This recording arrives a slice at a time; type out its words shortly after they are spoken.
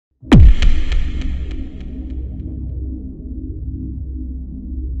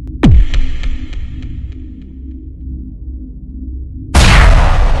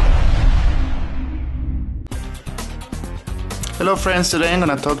Hello friends, today I'm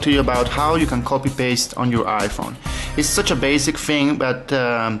going to talk to you about how you can copy paste on your iPhone. It's such a basic thing, but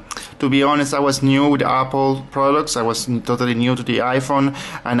to be honest, I was new with Apple products. I was totally new to the iPhone,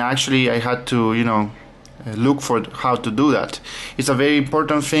 and actually I had to, look for how to do that. It's a very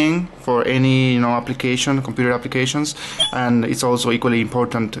important thing for any application, computer applications, and it's also equally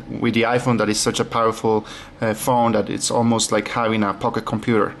important with the iPhone, that is such a powerful phone that it's almost like having a pocket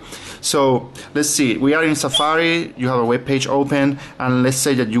computer. So let's see, we are in Safari, you have a web page open, and let's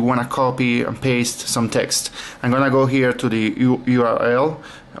say that you want to copy and paste some text. I'm gonna go here to the URL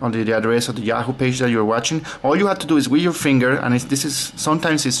on the address of the Yahoo page that you're watching. All you have to do is with your finger, and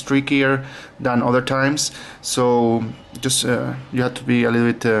sometimes it's trickier than other times, so just you have to be a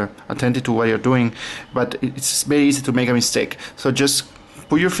little bit attentive to what you're doing, but it's very easy to make a mistake. So just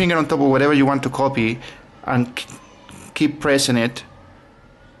put your finger on top of whatever you want to copy and keep pressing it.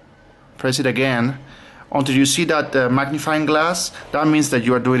 Press it again until you see that magnifying glass. That means that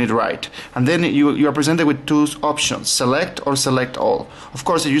you are doing it right. And then you are presented with two options: select or select all. Of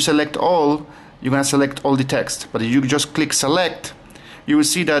course, if you select all, you're going to select all the text. But if you just click select, you will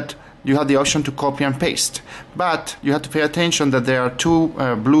see that you have the option to copy and paste. But you have to pay attention that there are two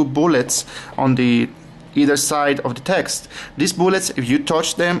blue bullets on the either side of the text. These bullets, if you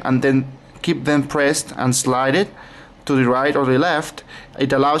touch them and then keep them pressed and slide it to the right or the left,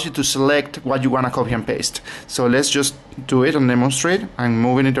 it allows you to select what you want to copy and paste. So let's just do it and demonstrate. I'm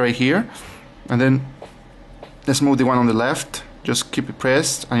moving it right here, and then let's move the one on the left. Just keep it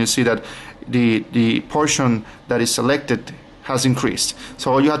pressed, and you see that the portion that is selected has increased.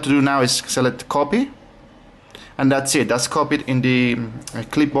 So all you have to do now is select copy, and that's it. That's copied in the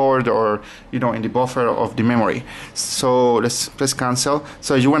clipboard, or in the buffer of the memory. So let's press cancel.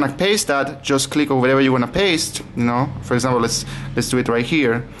 So if you want to paste that, just click on whatever you want to paste. For example, let's do it right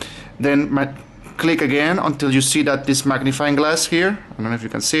here. Then click again until you see that this magnifying glass here. I don't know if you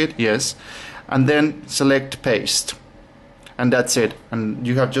can see it. Yes, and then select paste. And that's it, and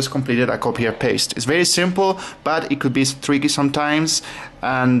you have just completed a copy and paste. It's very simple, but it could be tricky sometimes,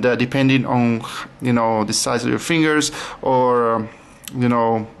 and depending on the size of your fingers, or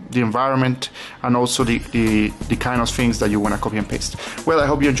the environment, and also the kind of things that you want to copy and paste. Well, I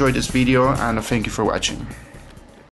hope you enjoyed this video, and thank you for watching.